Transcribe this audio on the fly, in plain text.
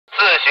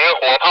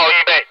火炮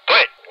预备。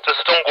对，这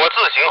是中国自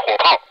行火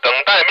炮，等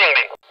待命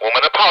令。我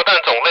们的炮弹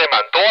种类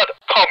蛮多的，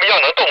炮兵要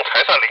能动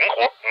才算灵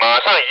活。马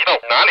上移动，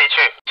哪里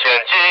去？前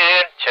进，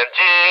前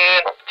进！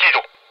记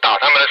住，打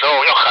他们的时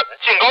候要狠，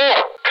进攻！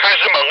开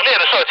始猛烈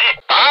的射击，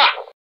打！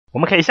我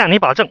们可以向你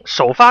保证，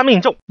首发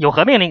命中。有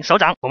何命令，首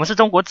长？我们是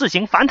中国自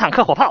行反坦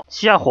克火炮，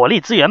需要火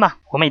力支援吗？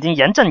我们已经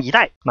严阵以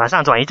待，马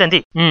上转移阵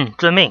地。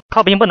遵命。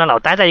炮兵不能老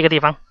待在一个地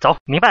方。走，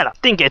明白了，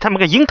定给他们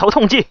个迎头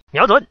痛击。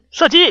瞄准，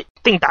射击，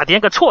定打敌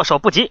人个措手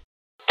不及。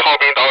炮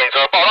兵导引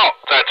车报到，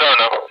在这儿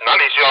呢。哪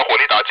里需要火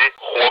力打击？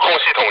火控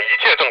系统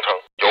一切正常，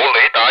由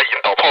雷达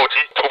引导炮击。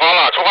出发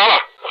了，出发了。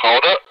好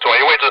的，转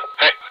移位置。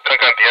看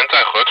看敌人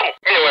在何处。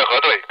灭位核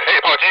对，可以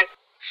炮击。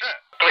是，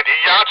对敌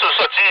压制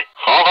射击。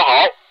好，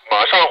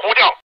马上呼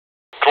叫。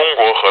中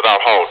国核大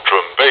炮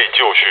准备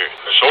就绪。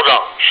首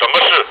长，什么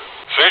事？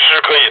随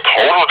时可以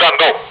投入战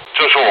斗。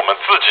这是我们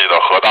自己的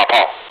核大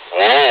炮。核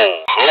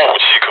武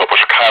器可不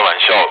是开玩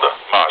笑的。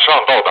马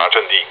上到达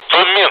阵地。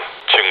遵命，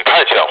请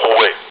派遣护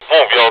卫。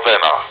目标在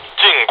哪？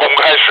进攻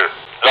开始，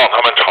让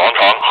他们尝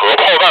尝核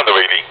炮弹的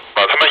威力，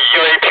把他们夷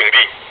为平地。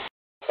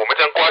我们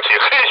将刮起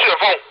黑旋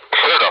风。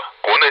是的，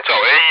国内叫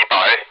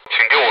A100，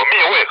请给我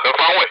灭位和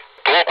方位。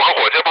多管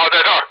火箭炮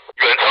在这儿，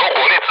远程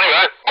火力支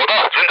援。好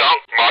的，军长，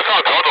马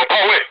上调整炮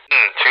位。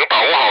请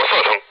把握好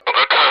射程，等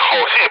着看好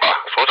戏吧，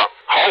首长。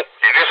好，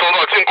已经收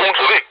到进攻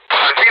指令，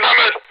砍停他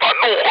们，把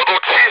怒火都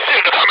倾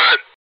泻给他们。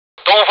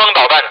东风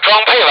导弹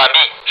装配完毕。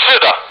是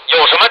的，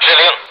有什么指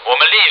令？我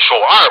们隶属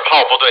2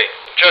炮部队，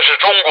这是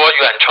中国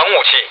远程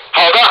武器。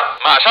好的，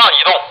马上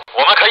移动。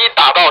我们可以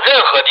打到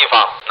任何地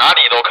方，哪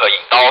里都可以。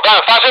导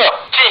弹发射，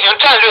进行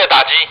战略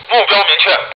打击，目标明确。